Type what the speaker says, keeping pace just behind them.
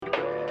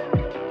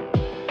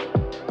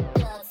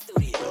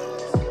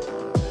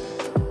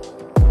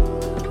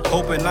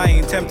Hoping I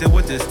ain't tempted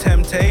with this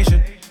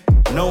temptation.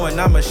 Knowing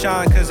I'ma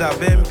shine cause I've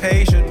been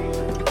patient.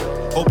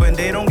 Hoping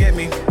they don't get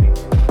me.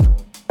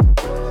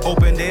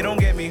 Hoping they don't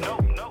get me.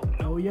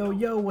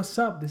 Yo, what's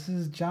up? This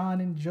is John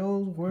and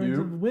Joe's Words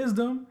of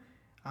Wisdom.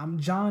 I'm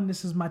John.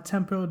 This is my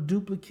temporal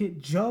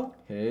duplicate, Joe.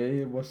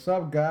 Hey, what's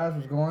up, guys?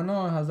 What's going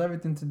on? How's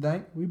everything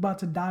today? We about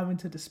to dive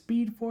into the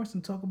Speed Force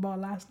and talk about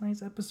last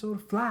night's episode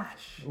of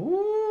Flash.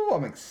 Ooh,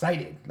 I'm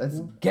excited. Let's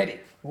get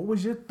it. What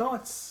was your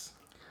thoughts?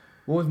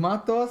 What was my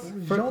thoughts? What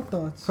was your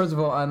thoughts? First of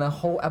all, on the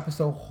whole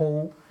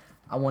episode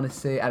I want to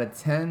say out of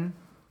 10,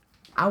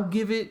 I'll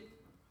give it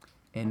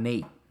an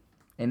 8.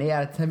 An 8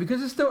 out of 10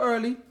 because it's still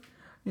early.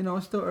 You know,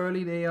 it's still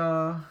early.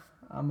 I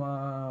don't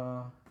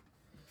know,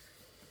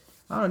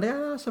 they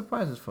got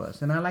surprises for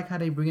us. And I like how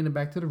they bringing it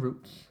back to the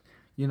roots.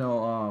 You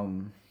know,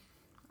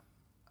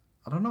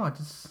 I don't know, I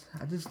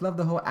just love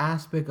the whole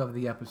aspect of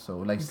the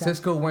episode. Like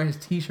Cisco wearing his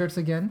t-shirts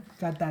again.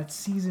 Got that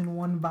season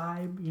 1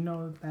 vibe, you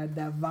know,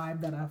 that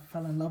vibe that I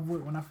fell in love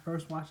with when I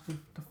first watched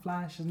the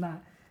Flash. Is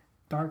not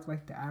dark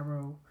like the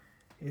Arrow.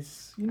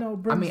 It's, you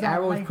know, I mean,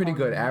 Arrow is pretty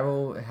good.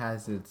 Arrow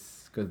has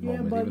its good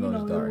moments, but, even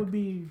though it's dark. It would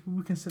be,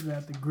 we consider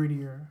that the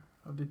grittier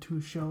of the two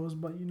shows.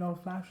 But, you know,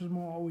 Flash was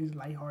more always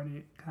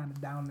lighthearted, kind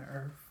of down to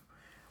earth.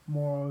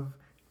 More of,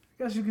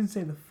 I guess you can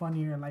say, the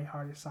funnier,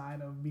 lighthearted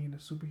side of being a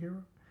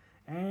superhero.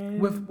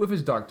 And with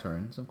his dark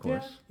turns, of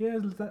course. Yeah,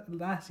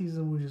 last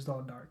season was just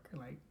all dark.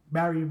 Like,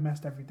 Barry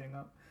messed everything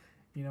up.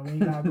 You know, we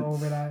ain't gotta go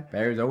over that.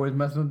 Barry's always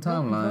messing with the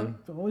timeline.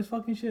 Always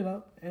fucking shit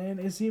up. And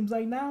it seems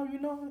like now,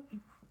 you know,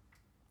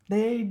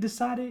 they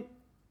decided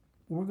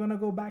we're gonna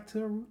go back to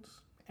the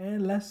roots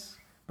and let's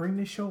bring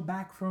this show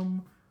back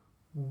from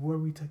where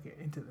we took it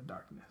into the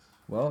darkness.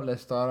 Well,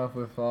 let's start off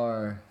with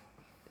our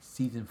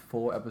season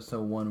 4,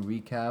 episode 1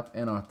 recap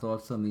and our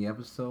thoughts on the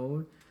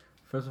episode.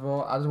 First of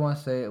all, I just want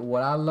to say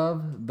what I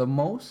loved the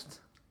most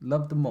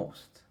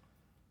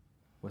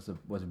was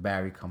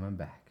Barry coming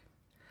back.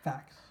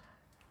 Facts.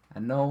 I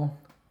know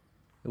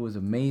it was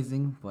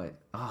amazing, but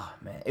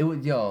man, it was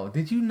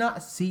did you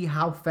not see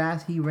how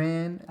fast he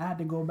ran? I had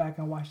to go back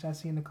and watch that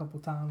scene a couple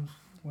times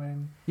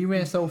when he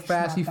ran so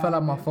fast he fell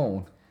out my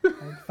phone.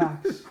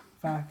 Like,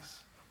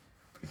 facts.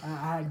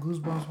 I had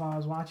goosebumps while I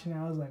was watching it.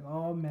 I was like,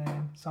 oh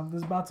man,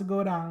 something's about to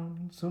go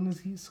down. As soon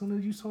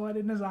as you saw it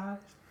in his eyes,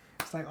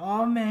 it's like,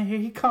 oh man, here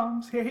he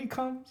comes.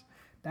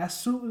 That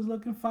suit is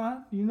looking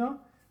fine, you know?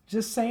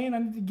 Just saying, I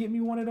need to get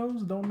me one of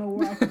those. Don't know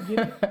where I can get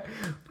it.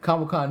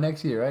 Comic-Con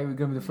next year, right? We're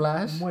going to be the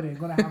Flash. I'm with it.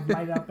 Gonna have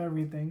light up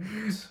everything.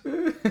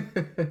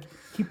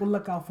 Keep a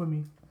lookout for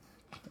me.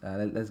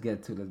 Let's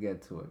get to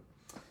it.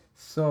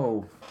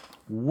 So,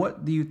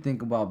 what do you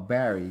think about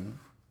Barry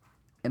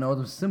and all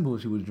the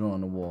symbols he was drawing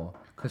on the wall?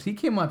 Because he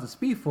came out to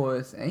Speed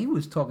Force and he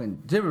was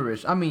talking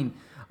gibberish. I mean,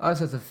 us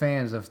as the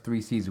fans of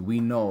 3 seasons, we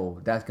know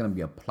that's going to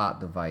be a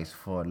plot device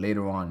for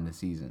later on in the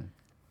season.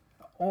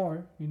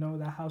 Or, you know,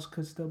 that house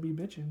could still be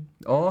bitching.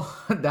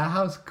 Oh, that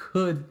house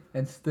could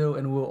and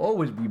will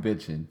always be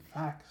bitching.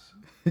 Facts.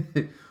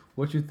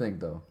 What you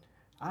think, though?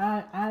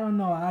 I don't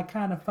know. I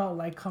kind of felt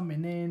like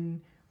coming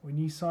in when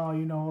you saw,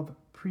 you know, all the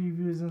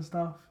previews and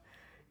stuff.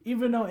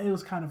 Even though it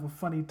was kind of a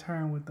funny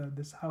turn with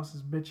this house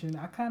is bitching,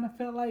 I kind of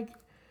felt like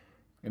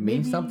it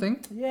means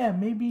something? Yeah,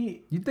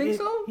 maybe. You think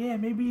so? Yeah,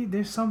 maybe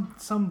there's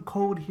some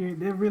code here.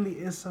 There really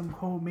is some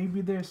code.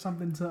 Maybe there's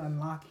something to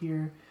unlock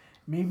here.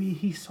 Maybe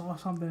he saw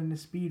something in the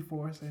Speed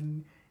Force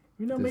and,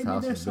 you know, maybe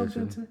there's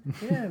something to...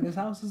 Yeah, this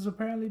house is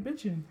apparently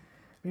bitching.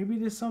 Maybe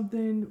there's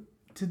something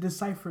to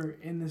decipher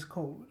in this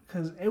code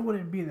because it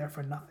wouldn't be there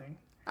for nothing.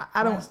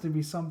 I don't... It has to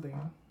be something.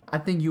 I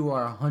think you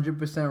are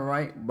 100%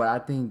 right, but I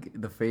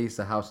think the face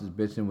the house is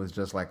bitching was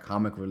just like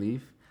comic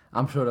relief.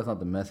 I'm sure that's not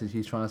the message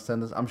he's trying to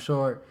send us. I'm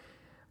sure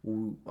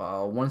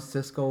once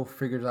Cisco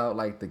figures out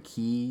like the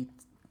key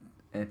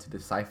and to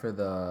decipher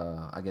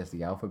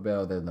the alphabet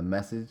or the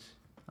message,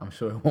 I'm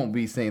sure it won't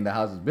be saying the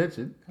house is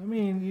bitching. I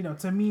mean, you know,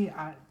 to me,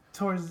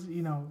 towards,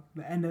 you know,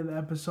 the end of the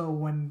episode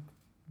when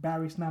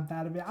Barry snapped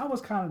out of it, I was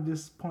kind of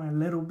disappointed a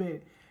little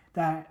bit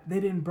that they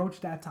didn't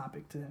broach that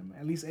topic to him.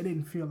 At least it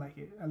didn't feel like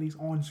it, at least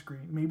on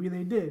screen. Maybe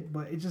they did,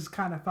 but it just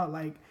kind of felt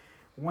like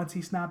once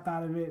he snapped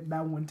out of it,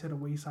 that went to the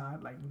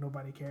wayside. Like,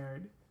 nobody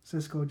cared.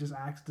 Cisco just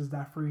asked, does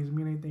that phrase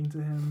mean anything to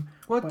him?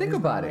 Well, think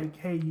about it. Like,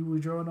 hey, you were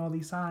drawing all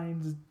these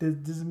signs.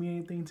 Does it mean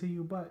anything to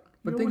you? But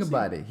think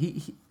about it.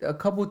 He a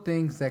couple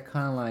things that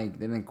kind of like,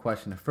 they didn't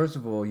question it. First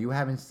of all, you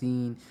haven't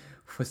seen,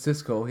 for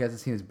Cisco, he hasn't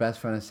seen his best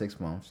friend in 6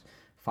 months.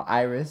 For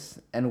Iris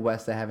and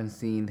West, they haven't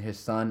seen his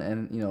son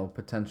and, you know,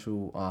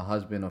 potential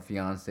husband or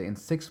fiance in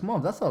 6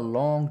 months. That's a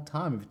long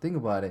time if you think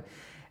about it.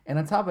 And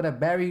on top of that,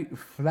 Barry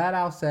flat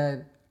out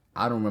said,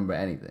 I don't remember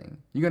anything.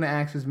 You're going to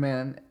ask this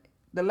man,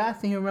 the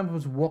last thing he remembered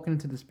was walking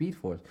into the Speed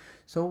Force.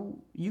 So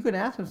you can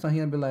ask him something,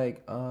 he'll be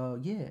like,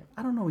 yeah,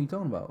 I don't know what you're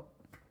talking about.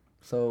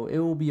 So it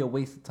will be a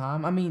waste of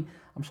time. I mean,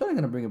 I'm sure they're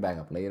going to bring it back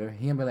up later.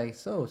 He'll be like,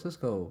 so,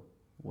 Cisco,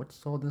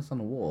 what's all this on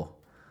the wall?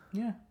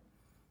 Yeah.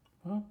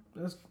 Well,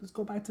 let's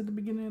go back to the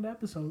beginning of the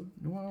episode.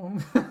 Well,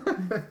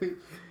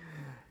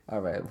 All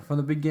right. From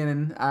the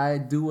beginning, I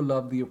do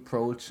love the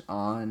approach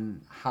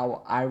on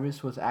how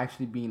Iris was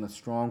actually being a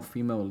strong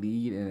female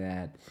lead, and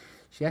that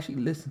she actually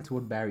listened to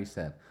what Barry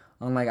said.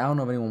 Unlike, I don't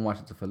know if anyone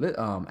watches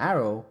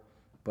Arrow,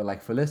 but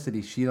like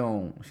Felicity, she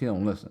don't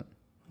listen.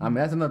 I mean,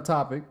 that's another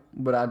topic,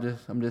 but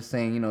I'm just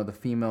saying, the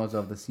females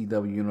of the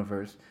CW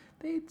universe,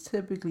 they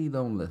typically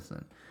don't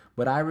listen.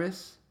 But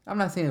Iris, I'm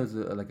not saying it was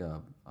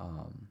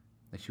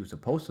that she was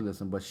supposed to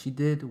listen, but she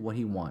did what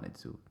he wanted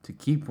to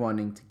keep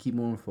running, to keep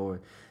moving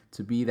forward,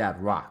 to be that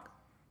rock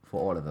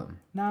for all of them.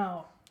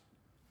 Now,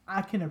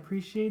 I can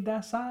appreciate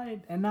that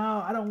side, and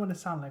now I don't want to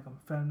sound like I'm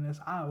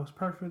feminist. I was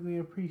perfectly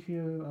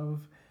appreciative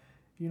of,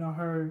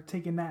 her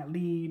taking that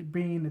lead,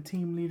 being the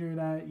team leader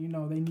that,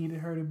 they needed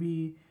her to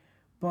be.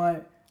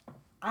 But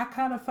I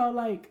kind of felt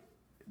like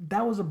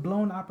that was a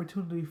blown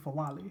opportunity for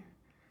Wally.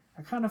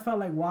 I kind of felt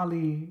like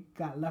Wally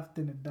got left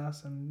in the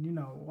dust, and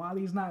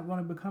Wally's not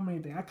going to become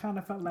anything. I kind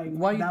of felt like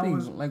why you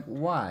think? Like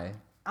why?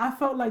 I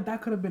felt like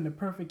that could have been the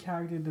perfect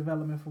character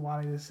development for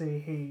Wally to say,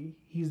 "Hey,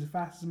 he's the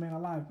fastest man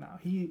alive now.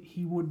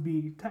 He would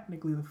be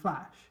technically the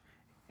Flash,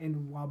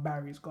 and while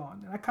Barry's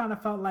gone." And I kind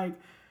of felt like,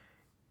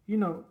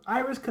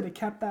 Iris could have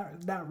kept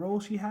that role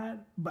she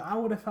had, but I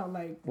would have felt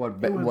like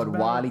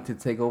Wally to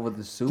take over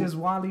the suit, just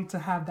Wally to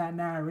have that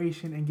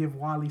narration and give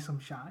Wally some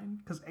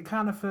shine, because it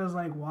kind of feels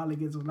like Wally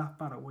gets left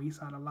by the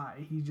wayside a lot.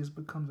 He just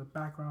becomes a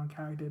background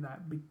character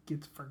that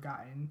gets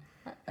forgotten.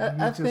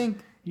 I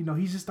think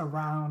he's just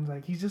around,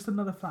 like he's just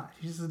another Flash.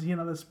 He's just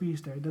another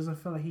speedster. It doesn't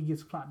feel like he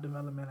gets plot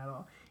development at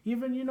all.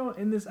 Even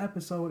in this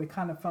episode, it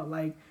kind of felt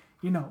like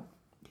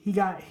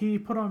he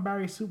put on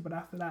Barry's suit, but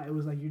after that, it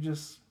was like you're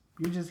just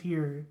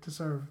here to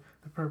serve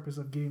the purpose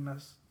of getting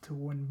us to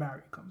when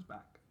Barry comes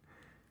back.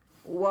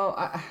 Well,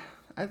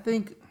 I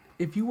think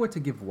if you were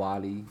to give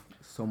Wally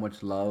so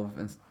much love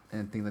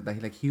and things like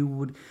that, he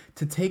would,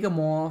 to take him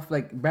off.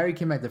 Like Barry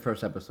came back the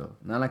first episode,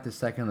 not like the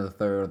second or the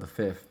third or the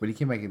fifth, but he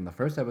came back in the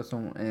first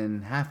episode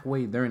and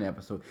halfway during the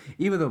episode.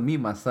 Even though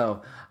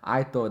myself,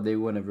 I thought they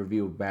wouldn't have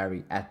revealed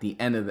Barry at the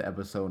end of the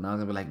episode, and I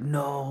was gonna be like,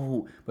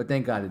 no, but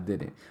thank God it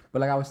didn't. But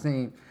like I was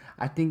saying,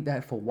 I think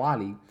that for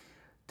Wally,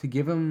 to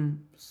give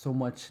him so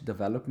much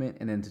development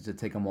and then to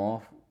take him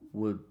off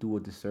would do a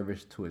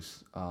disservice to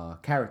his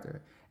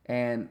character.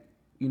 And,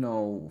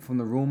 from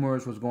the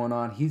rumors, what's going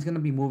on, he's going to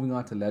be moving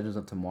on to Legends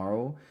of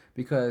Tomorrow,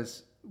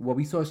 because what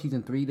we saw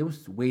season 3, there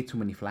was way too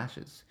many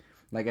Flashes.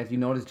 Like, as you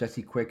notice,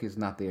 Jesse Quick is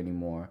not there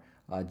anymore.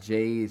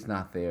 Jay is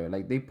not there.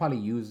 Like, they probably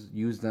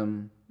use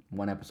them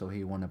one episode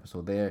here, one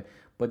episode there.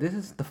 But this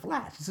is the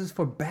Flash. This is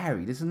for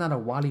Barry. This is not a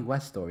Wally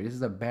West story. This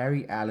is a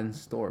Barry Allen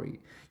story.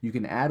 You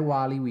can add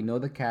Wally. We know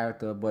the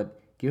character,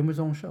 but give him his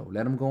own show.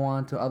 Let him go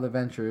on to other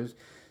ventures,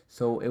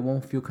 so it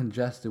won't feel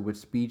congested with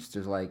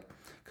speedsters. Like,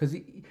 because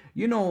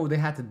they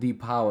had to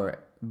depower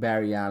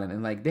Barry Allen,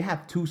 and like they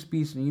have 2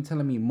 speedsters, and you're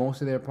telling me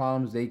most of their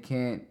problems they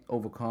can't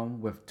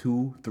overcome with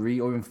 2, 3,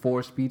 or even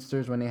 4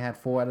 speedsters when they had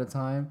 4 at a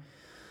time.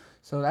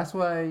 So that's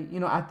why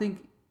I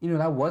think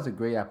that was a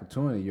great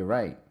opportunity. You're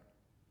right.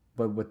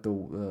 But with the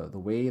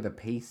way, the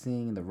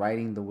pacing, the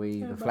writing, the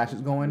way the Flash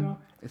is going,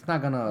 it's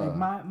not gonna.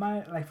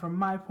 Like from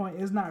my point,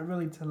 it's not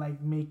really to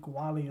like make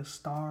Wally a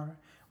star.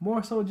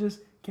 More so, just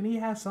can he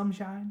have some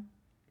shine?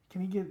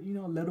 Can he get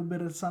a little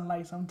bit of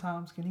sunlight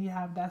sometimes? Can he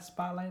have that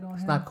spotlight on him?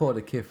 It's not called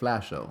the Kid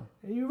Flash show.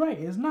 You're right,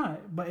 it's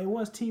not. But it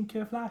was Team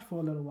Kid Flash for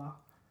a little while.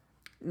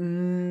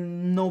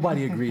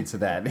 Nobody agreed to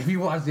that. If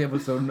you watch the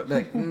episode,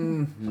 like,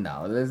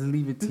 no, let's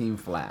leave it Team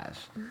Flash.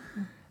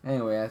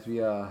 Anyway, as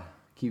we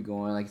keep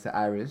going, like I said,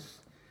 Iris,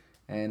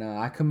 and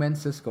I commend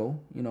Cisco.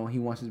 He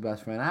wants his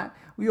best friend.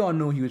 We all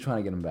knew he was trying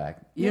to get him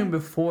back. Even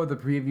before the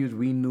previews,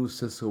 we knew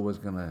Cisco was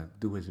gonna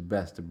do his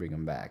best to bring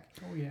him back.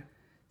 Oh yeah.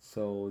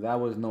 So that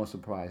was no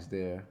surprise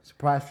there.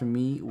 Surprise for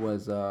me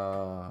was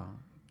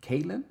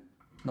Caitlin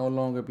no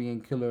longer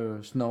being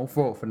Killer Snow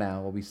for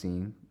now. What we've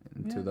seen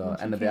to the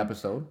end of the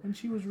episode. When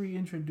she was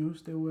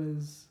reintroduced, it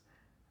was,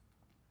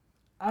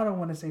 I don't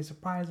want to say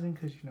surprising,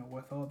 because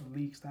with all the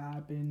leaks that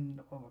happened,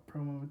 all the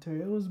promo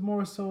material, it was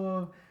more so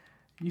of,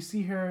 you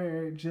see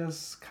her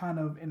just kind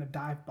of in a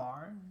dive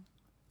bar,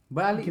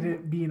 but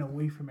being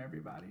away from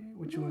everybody,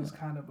 which was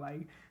kind of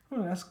like,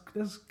 that's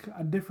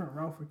a different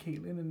route for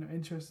Caitlyn, and I'm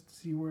interested to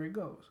see where it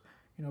goes.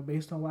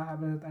 Based on what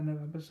happened at the end of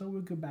the episode,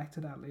 we'll get back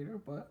to that later,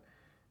 but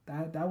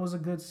that was a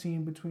good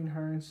scene between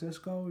her and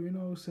Cisco.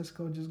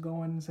 Cisco just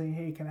going and saying,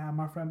 "Hey, can I have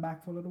my friend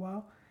back for a little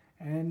while?"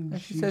 And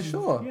she said,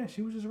 "Sure." Yeah,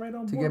 she was just right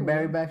on board. To get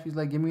Barry back, she's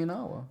like, "Give me an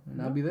hour,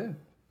 and I'll be there."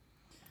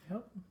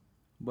 Yep.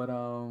 But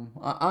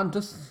on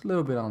just a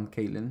little bit on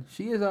Caitlyn,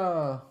 she is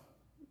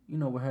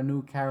with her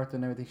new character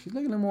and everything, she's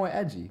looking a little more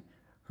edgy.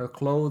 Her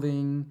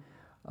clothing,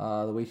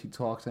 the way she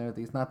talks and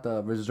everything, it's not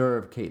the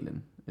reserved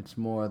Caitlyn. It's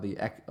more the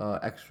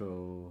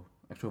extrovert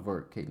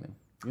Caitlyn.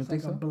 You think so?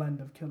 It's like a blend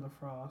of Killer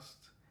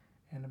Frost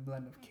and a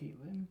blend of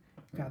Caitlyn.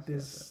 Got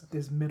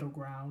this middle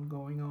ground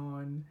going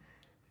on,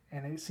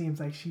 and it seems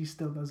like she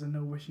still doesn't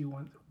know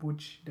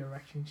which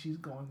direction she's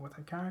going with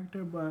her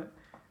character, but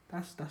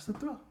that's the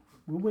thrill.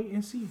 We'll wait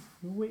and see.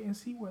 We'll wait and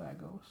see where that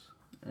goes.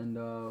 And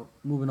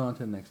moving on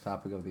to the next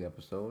topic of the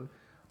episode,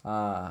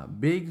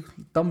 Big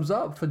thumbs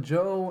up for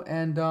Joe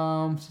and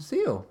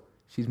Cecile.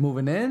 She's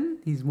moving in.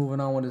 He's moving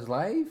on with his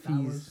life.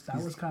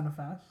 That was kind of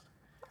fast.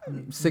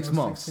 6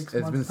 months. It's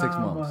been 6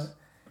 months.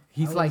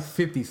 He's like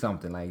 50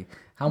 something. Like,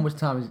 how much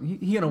time is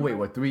he gonna wait?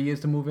 What, 3 years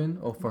to move in,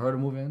 or for her to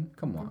move in?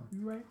 Come on.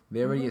 You're right.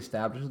 They're already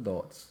established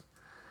adults.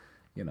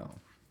 You know,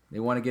 they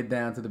want to get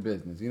down to the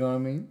business. You know what I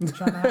mean?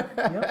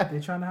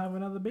 They're trying to have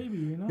another baby.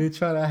 You know. They're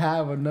trying to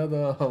have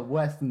another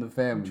West in the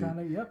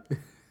family.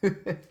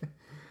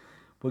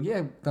 But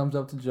yeah, thumbs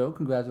up to Joe.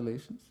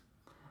 Congratulations.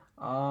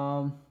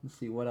 Let's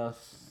see what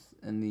else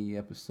in the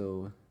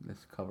episode.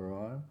 Let's cover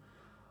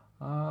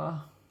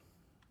on.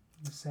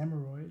 The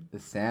Samuroid. The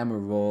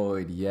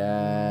Samuroid,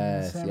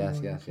 yes.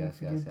 Yes.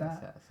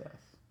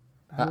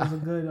 That was a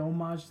good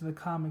homage to the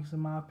comics,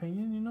 in my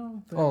opinion. You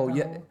know.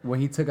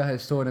 When he took out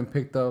his sword and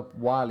picked up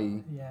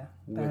Wally. Yeah.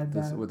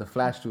 With the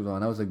flash suit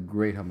on, that was a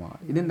great homage.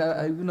 It didn't,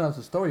 even though it's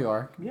a story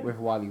arc with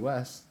Wally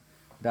West.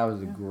 That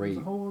was a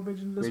great,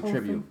 great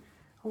tribute.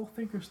 Whole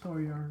Thinker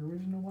story arc,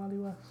 original Wally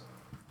West.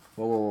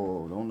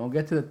 Whoa. Don't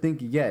get to the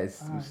thinking yet.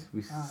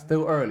 We're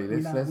still early.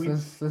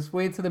 Let's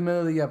wait till the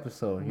middle of the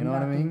episode. You know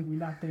what I mean?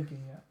 We're not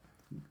thinking yet.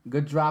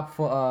 Good drop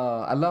for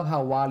I love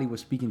how Wally was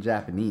speaking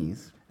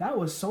Japanese. That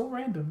was so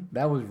random.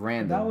 That was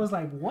random. That was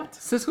like, what?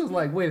 Cisco's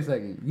like, wait a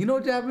second, you know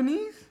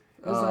Japanese?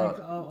 It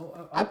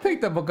was I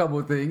picked up a couple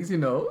of things, you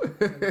know.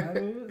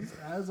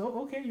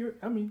 Okay, you're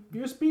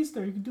a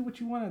speedster. You can do what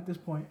you want at this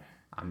point.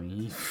 I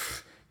mean,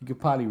 you could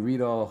probably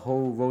read a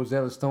whole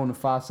Rosetta Stone in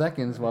 5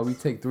 seconds while we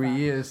take 3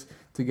 years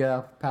to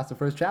get past the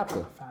first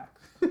chapter.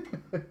 Facts.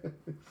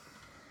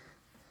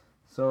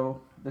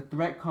 So the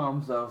threat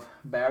comes of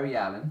Barry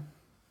Allen.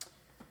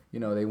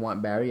 You know, they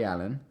want Barry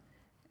Allen.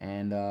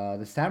 And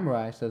the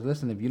samurai says,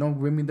 listen, if you don't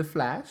bring me the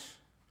Flash,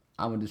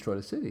 I'm going to destroy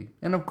the city.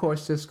 And, of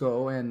course,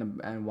 Cisco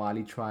and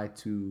Wally try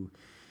to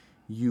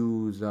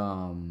use...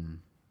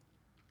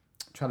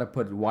 try to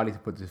put Wally to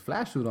put this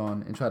Flash suit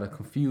on and try to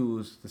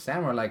confuse the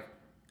samurai. Like,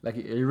 are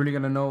you really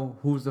going to know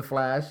who's the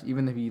Flash?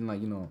 Even if he,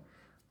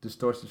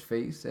 distorts his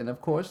face. And,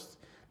 of course,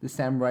 the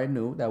samurai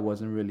knew that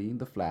wasn't really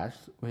the Flash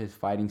with his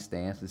fighting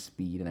stance, his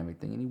speed, and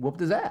everything. And he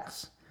whooped his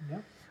ass.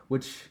 Yep.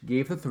 Which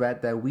gave the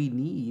threat that we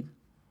need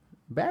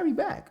Barry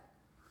back.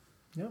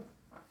 Yep.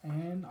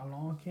 And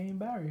along came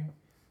Barry.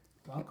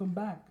 Welcome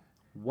back.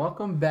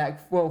 Welcome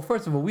back. Well,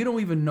 first of all, we don't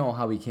even know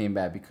how he came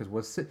back because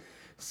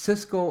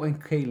Cisco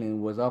and Caitlin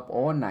was up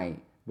all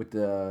night with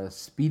the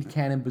speed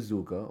cannon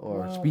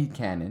bazooka speed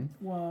cannon.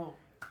 Well,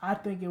 I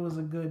think it was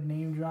a good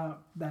name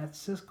drop that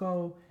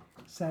Cisco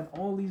said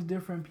all these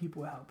different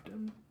people helped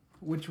him,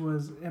 which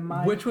was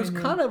was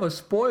kind of a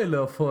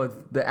spoiler for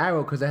the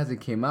Arrow because it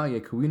hasn't came out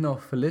yet. Because we know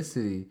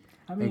Felicity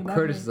and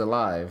Curtis is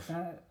alive.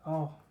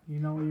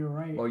 You're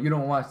right. Or you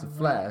don't watch The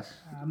Flash.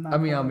 I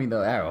mean the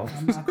Arrow.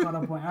 I'm not caught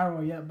up on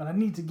Arrow yet, but I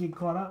need to get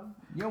caught up.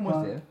 You're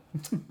almost there.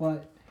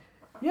 But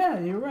yeah,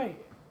 you're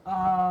right.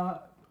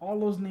 All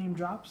those name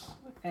drops,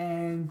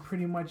 and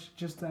pretty much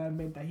just to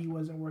admit that he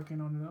wasn't working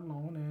on it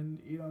alone, and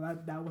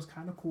that was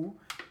kind of cool.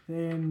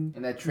 And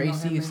that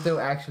Tracy is still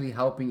actually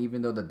helping,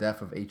 even though the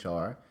death of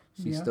HR.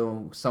 She's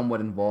still somewhat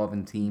involved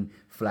in Team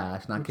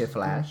Flash, not Kid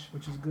Flash.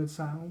 Which is good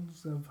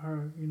sounds of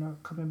her,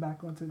 coming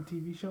back onto the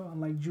TV show,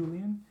 unlike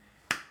Julian.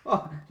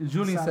 Oh,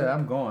 Julian said,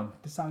 I'm going.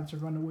 Decided to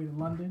run away to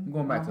London. I'm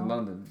going back to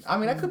London. I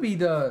mean, that could be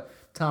the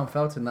Tom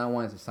Felton not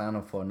wanting to sign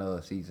up for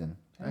another season.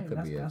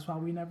 That's why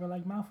we never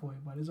liked Malfoy,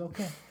 but it's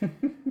okay.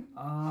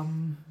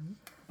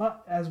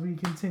 But as we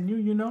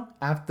continue,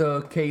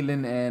 after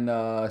Caitlin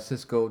and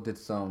Cisco did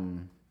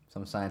some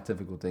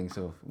scientific things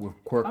with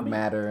quirk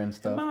matter and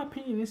stuff. In my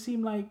opinion, it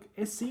seemed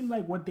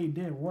like what they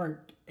did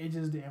worked. It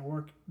just didn't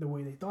work the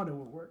way they thought it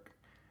would work.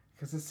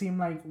 Because it seemed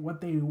like what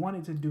they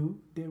wanted to do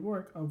did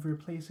work of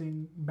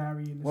replacing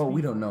Barry in the Speed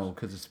we don't Force. know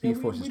because the Speed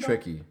Force is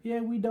tricky. Yeah,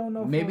 we don't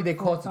know. Maybe they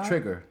caught the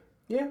trigger.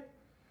 Yeah,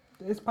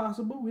 it's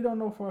possible. We don't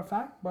know for a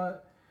fact,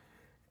 but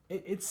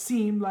it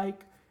seemed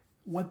like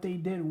what they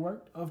did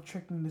worked of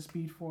tricking the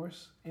Speed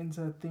Force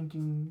into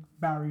thinking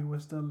Barry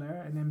was still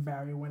there, and then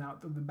Barry went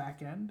out through the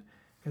back end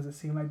because it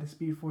seemed like the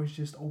Speed Force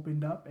just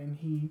opened up and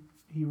he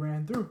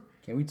ran through.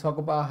 Can we talk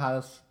about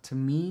how, to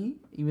me,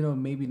 even though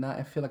maybe not,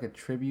 I feel like a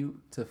tribute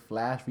to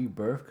Flash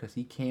Rebirth because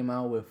he came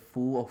out with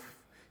full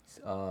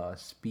of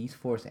Speed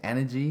Force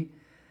energy.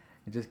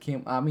 It just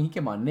came. I mean, he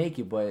came out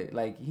naked, but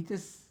he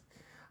just,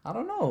 I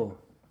don't know.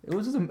 It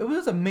was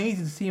just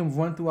amazing to see him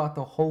run throughout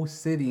the whole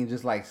city and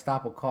just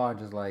stop a car,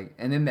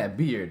 and then that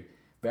beard,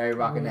 Barry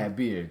rocking that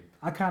beard.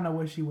 I kind of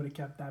wish he would have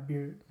kept that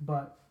beard,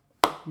 but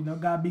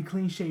gotta be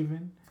clean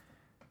shaven.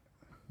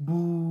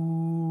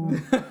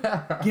 Boo!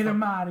 Get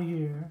him out of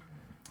here.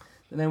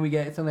 And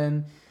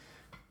then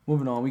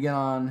moving on, we get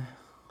on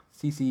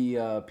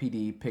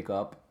CCPD pick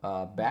up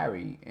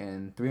Barry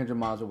and 300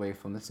 miles away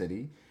from the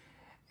city.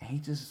 And he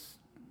just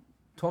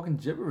talking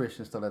gibberish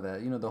and stuff like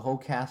that. The whole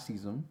cast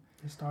sees him.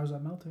 The stars are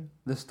melting.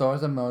 The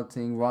stars are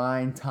melting.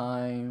 Rhyme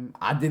time.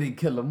 I didn't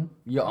kill him,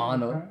 Your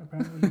Honor.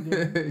 Apparently he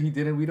didn't. He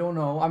didn't. We don't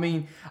know. I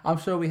mean, I'm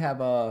sure we have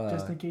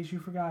just in case you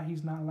forgot,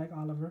 he's not like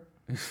Oliver.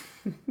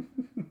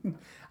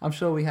 I'm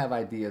sure we have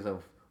ideas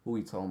of who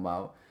he talking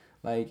about.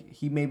 Like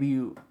he may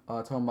be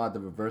talking about the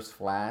Reverse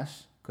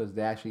Flash, because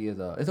there actually is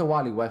it's a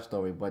Wally West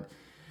story, but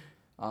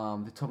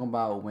they're talking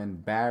about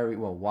when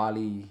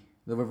Wally,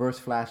 the Reverse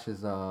Flash is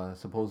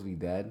supposedly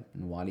dead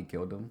and Wally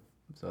killed him.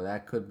 So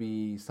that could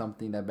be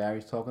something that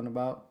Barry's talking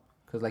about.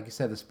 Because like you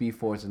said, the Speed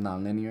Force is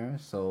non-linear,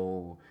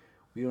 so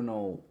we don't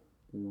know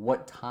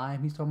what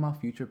time he's talking about,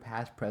 future,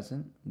 past,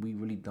 present. We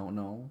really don't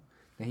know.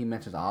 Then he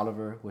mentions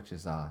Oliver, which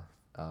is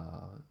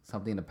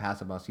something in the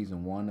past about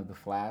season 1 of The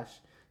Flash,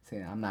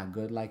 saying, I'm not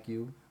good like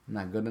you. I'm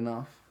not good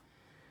enough.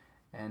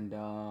 And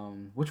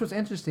which was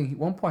interesting.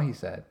 One point he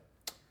said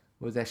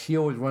was that she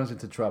always runs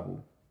into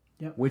trouble.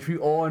 Yep. Which we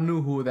all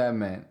knew who that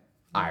meant.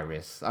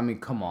 Iris. I mean,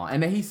 come on.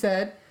 And then he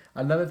said,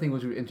 another thing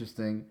was really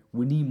interesting,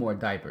 we need more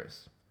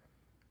diapers.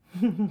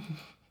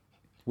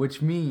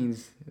 Which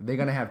means they're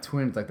going to have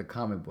twins like the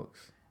comic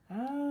books.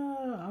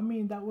 I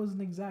mean, that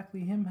wasn't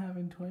exactly him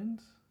having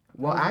twins.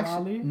 Well, Wally.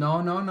 actually,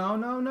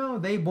 no.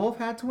 They both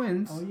had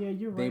twins. Oh, yeah,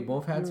 you're right. They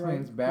both had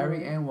twins. Right.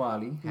 Barry and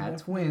Wally had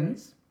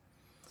twins.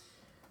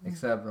 Right.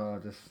 Except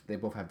they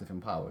both have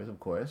different powers, of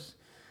course.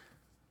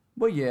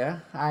 But yeah,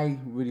 I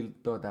really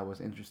thought that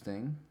was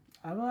interesting.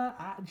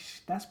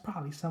 That's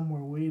probably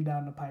somewhere way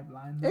down the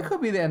pipeline. It could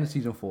be the end of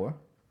season 4.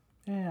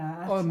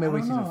 Yeah, Or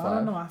midway season 5. I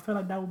don't know. I feel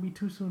like that would be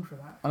too soon for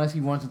that. Unless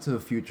he runs into the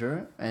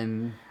future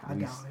and... I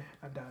doubt it.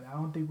 I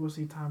don't think we'll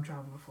see time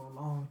travel for a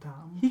long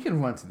time. He can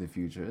run to the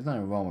future. There's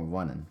nothing wrong with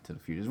running to the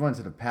future. Just run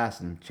to the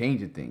past and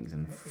changing things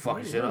and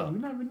fucking shit up. You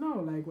never know.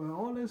 Like, with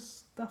all this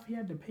stuff he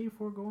had to pay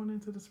for going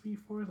into the Speed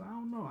Force, I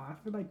don't know. I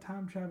feel like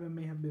time travel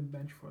may have been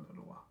benched for a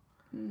little while.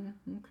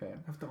 Okay.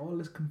 After all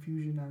this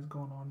confusion that's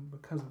going on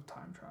because of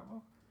time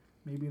travel,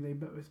 maybe they're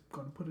going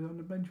to put it on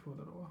the bench for a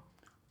little while.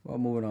 Well,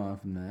 moving on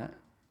from that.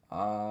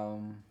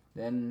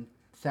 Then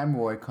Sam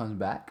Roy comes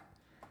back,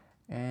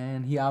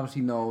 and he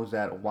obviously knows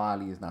that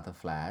Wally is not the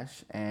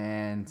Flash,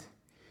 and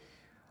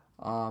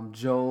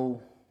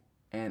Joe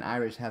and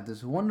Iris have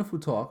this wonderful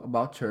talk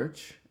about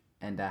church,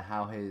 and that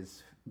how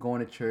his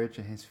going to church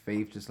and his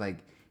faith just like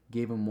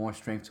gave him more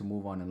strength to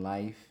move on in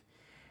life,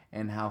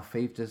 and how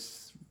faith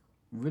just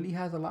really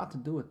has a lot to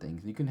do with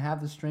things. You can have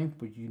the strength,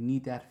 but you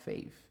need that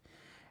faith.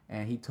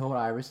 And he told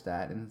Iris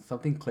that, and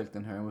something clicked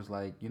in her and was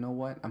like, you know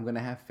what? I'm going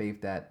to have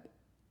faith that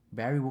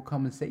Barry will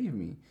come and save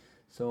me.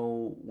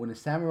 So when the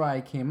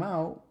Samurai came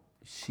out,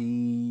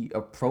 she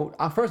approached...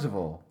 first of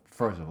all,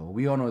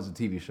 we all know it's a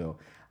TV show.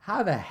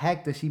 How the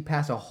heck does she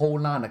pass a whole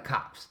line of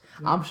cops?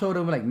 Yeah. I'm sure they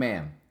were like,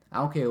 ma'am, I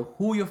don't care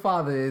who your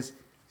father is,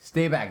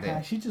 stay back there.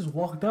 Yeah, she just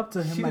walked up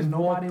to him like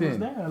nobody was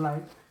there.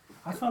 Like,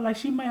 I felt like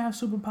she might have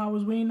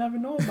superpowers we ain't never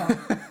know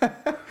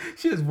about.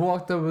 She just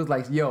walked up and was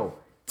like, yo,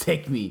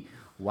 take me.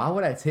 Why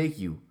would I take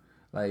you?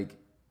 Like,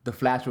 the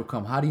Flash will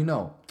come. How do you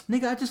know?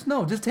 Nigga, I just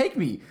know. Just take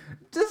me.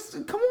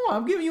 Just, come on.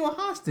 I'm giving you a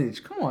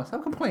hostage. Come on.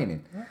 Stop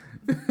complaining. Yeah.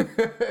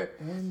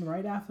 And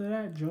right after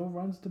that, Joe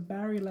runs to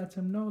Barry, lets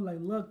him know, like,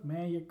 look,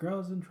 man, your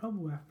girl's in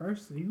trouble. At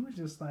first, he was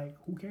just like,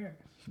 who cares?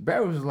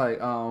 Barry was like,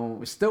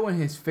 still in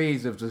his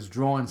phase of just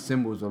drawing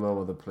symbols all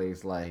over the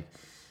place. Like,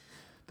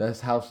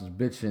 this house is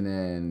bitching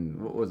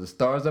and, what was it,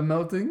 stars are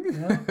melting?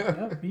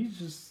 Yep. He's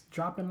just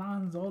dropping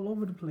lines all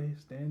over the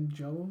place. Then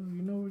Joe,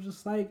 was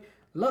just like,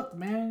 look,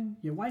 man,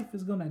 your wife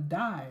is gonna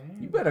die.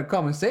 You better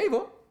come and save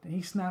her. Then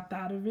he snapped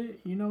out of it,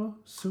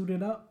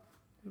 suited up.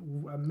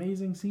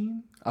 Amazing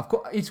scene. Of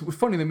course, it's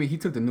funny to me. He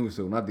took the new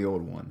suit, not the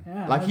old one.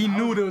 Yeah, like he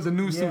knew there was a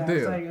new suit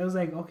there. It was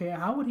like, okay,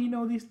 how would he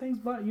know these things?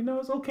 But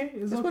it's okay.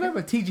 It's okay.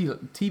 Whatever.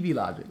 TV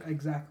logic.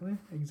 Exactly.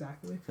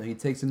 So he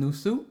takes a new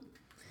suit,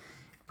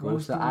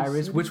 goes to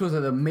Iris, which was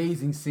an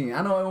amazing scene.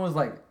 I know everyone was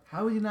like,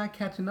 how is he not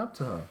catching up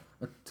to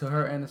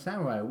her and the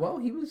Samurai? Well,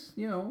 he was,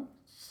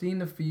 seeing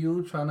the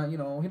field, trying to, he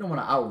don't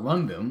want to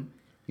outrun them.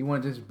 He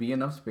wanted to just be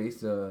enough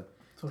space to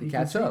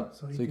catch up,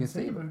 so he can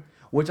save her.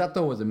 Which I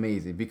thought was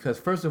amazing because,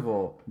 first of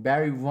all,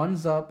 Barry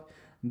runs up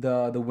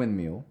the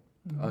windmill,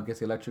 I guess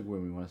the electric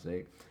windmill, you want to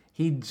say.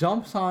 He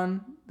jumps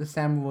on the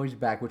Samurai's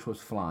back, which was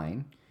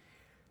flying,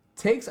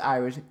 takes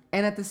Iris,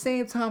 and at the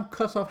same time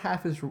cuts off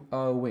half his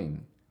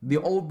wing. The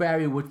old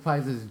Barry would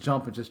probably just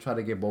jump and just try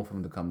to get both of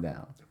them to come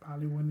down.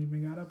 Probably wouldn't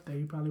even got up there.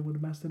 He probably would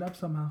have messed it up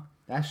somehow.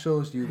 That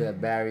shows you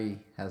that Barry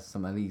has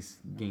at least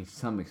gained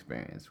some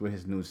experience with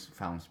his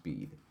newfound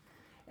speed.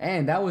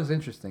 And that was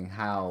interesting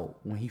how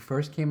when he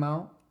first came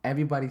out,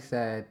 everybody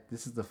said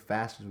this is the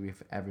fastest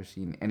we've ever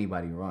seen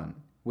anybody run.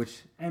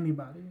 Which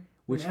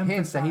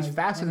hints that he's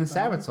faster than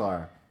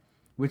Savitar.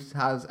 Which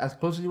has, as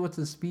close as he was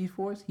to the Speed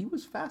Force, he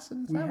was faster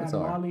than Savitar. We had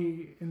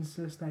Wally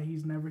insist that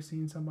he's never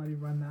seen somebody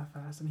run that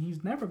fast, and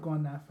he's never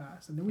gone that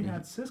fast. And then we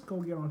had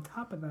Cisco get on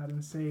top of that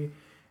and say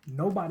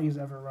nobody's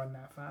ever run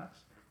that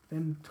fast.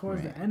 Then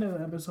towards the end of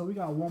the episode, we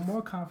got one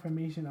more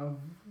confirmation of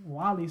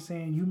Wally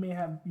saying you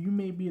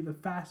may be the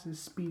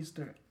fastest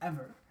speedster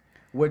ever.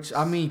 Which,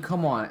 I mean,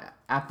 come on.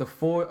 After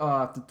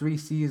 3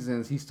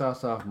 seasons, he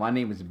starts off, my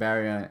name is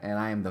Barry, and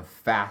I am the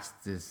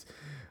fastest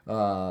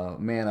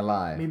man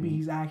alive. Maybe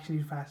he's actually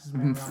the fastest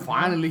man alive.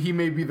 Finally, he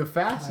may be the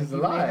fastest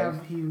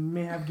alive. He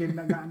may have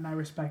gotten that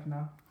respect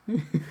now.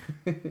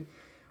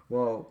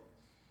 Well,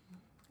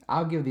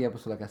 I'll give the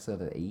episode, like I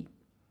said, an 8.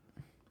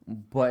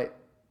 But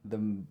the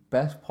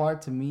best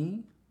part to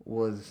me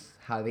was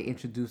how they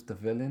introduced the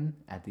villain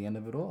at the end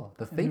of it all.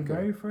 The Thinker. The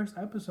very first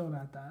episode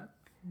at that.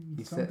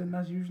 Something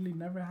that's usually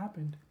never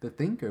happened. The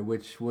Thinker,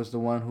 which was the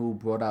one who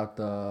brought out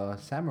the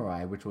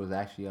samurai, which was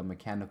actually a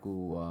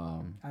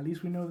mechanical... At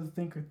least we know the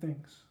Thinker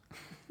thinks.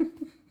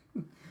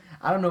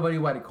 I don't know if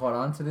anybody caught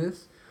on to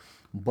this,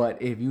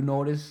 but if you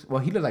notice...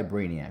 Well, he looked like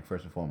Brainiac,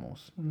 first and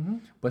foremost. Mm-hmm.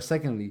 But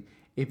secondly,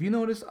 if you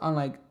notice on,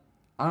 like...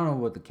 I don't know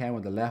what the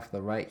camera, the left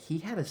or right, he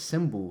had a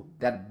symbol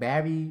that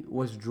Barry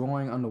was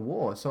drawing on the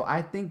wall. So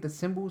I think the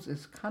symbols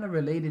is kind of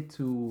related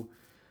to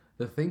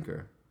the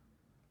Thinker.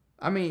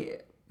 I mean...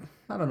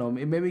 I don't know.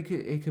 Maybe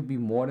it could be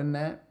more than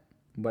that,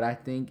 but I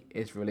think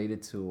it's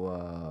related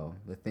to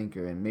the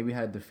Thinker and maybe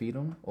how to defeat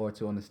him or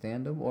to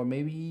understand him, or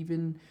maybe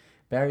even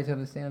Barry to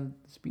understand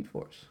the Speed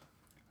Force.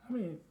 I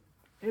mean,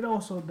 it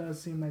also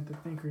does seem like the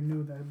Thinker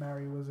knew that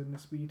Barry was in the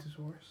Speed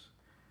Force.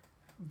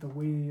 The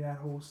way that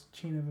whole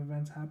chain of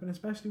events happened,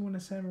 especially when the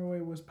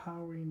samurai was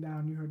powering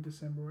down, you heard the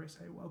samurai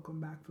say,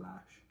 "Welcome back,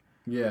 Flash."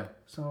 Yeah.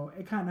 So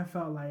it kind of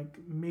felt like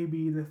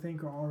maybe the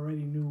Thinker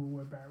already knew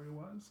where Barry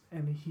was,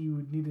 and he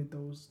needed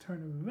those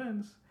turn of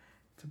events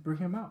to bring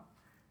him out.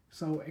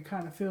 So it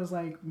kind of feels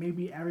like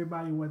maybe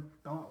everybody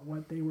thought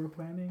what they were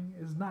planning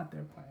is not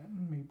their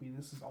plan. Maybe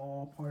this is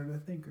all part of the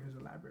Thinker's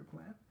elaborate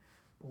plan.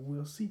 But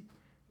we'll see.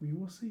 We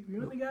will see. We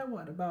only got,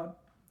 about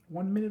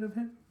 1 minute of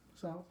him?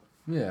 So...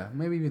 Yeah,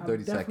 maybe even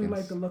 30 seconds. I definitely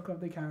like the look of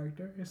the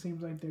character. It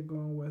seems like they're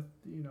going with,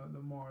 the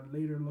more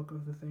later look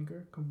of the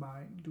Thinker,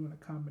 doing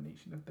a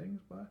combination of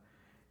things, but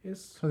it's...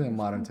 Something a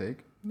modern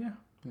take. Yeah.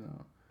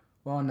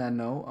 Well, on that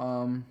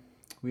note,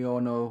 we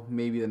all know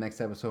maybe the next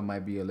episode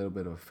might be a little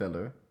bit of a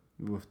filler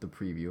with the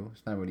preview.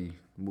 It's not really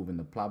moving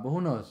the plot, but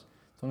who knows?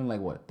 It's only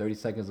 30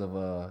 seconds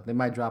of they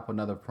might drop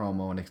another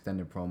promo, an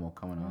extended promo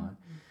coming on.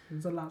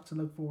 There's a lot to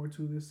look forward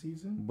to this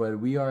season. But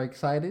we are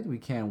excited. We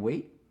can't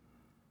wait.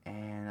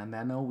 And on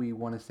that note, we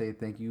want to say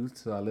thank you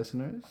to our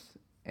listeners,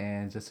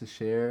 and just to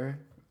share,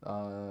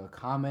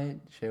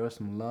 comment, share us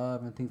some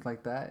love and things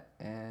like that.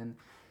 And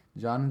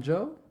John and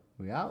Joe,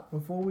 we out.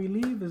 Before we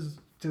leave,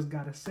 just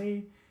gotta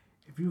say,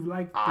 if you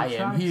like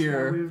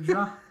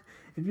the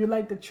if you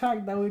like the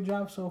track that we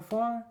dropped so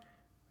far,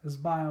 it's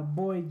by our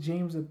boy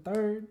James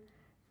III,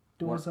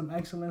 doing some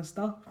excellent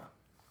stuff.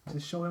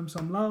 Just show him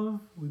some love.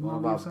 We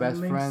will leave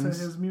some links to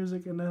his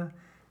music in the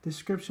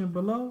description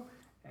below.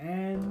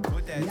 And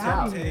with that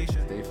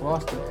temptation, stay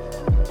frosty.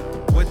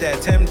 With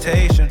that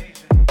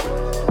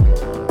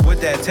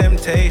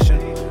temptation,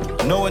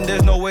 knowing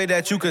there's no way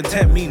that you can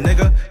tempt me,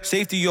 nigga.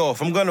 Safety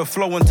off, I'm gonna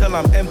flow until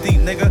I'm empty,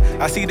 nigga.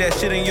 I see that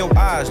shit in your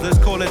eyes, let's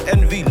call it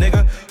envy,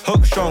 nigga.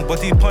 Hook strong,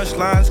 but these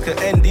punchlines could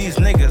end these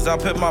niggas. I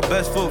put my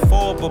best foot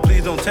forward, but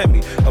please don't tempt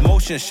me.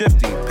 Emotion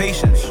shifty,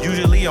 patience,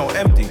 usually on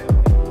empty.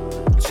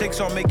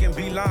 Chicks are making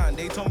beeline,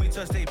 they told me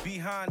to stay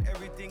behind,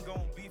 everything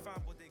gon' be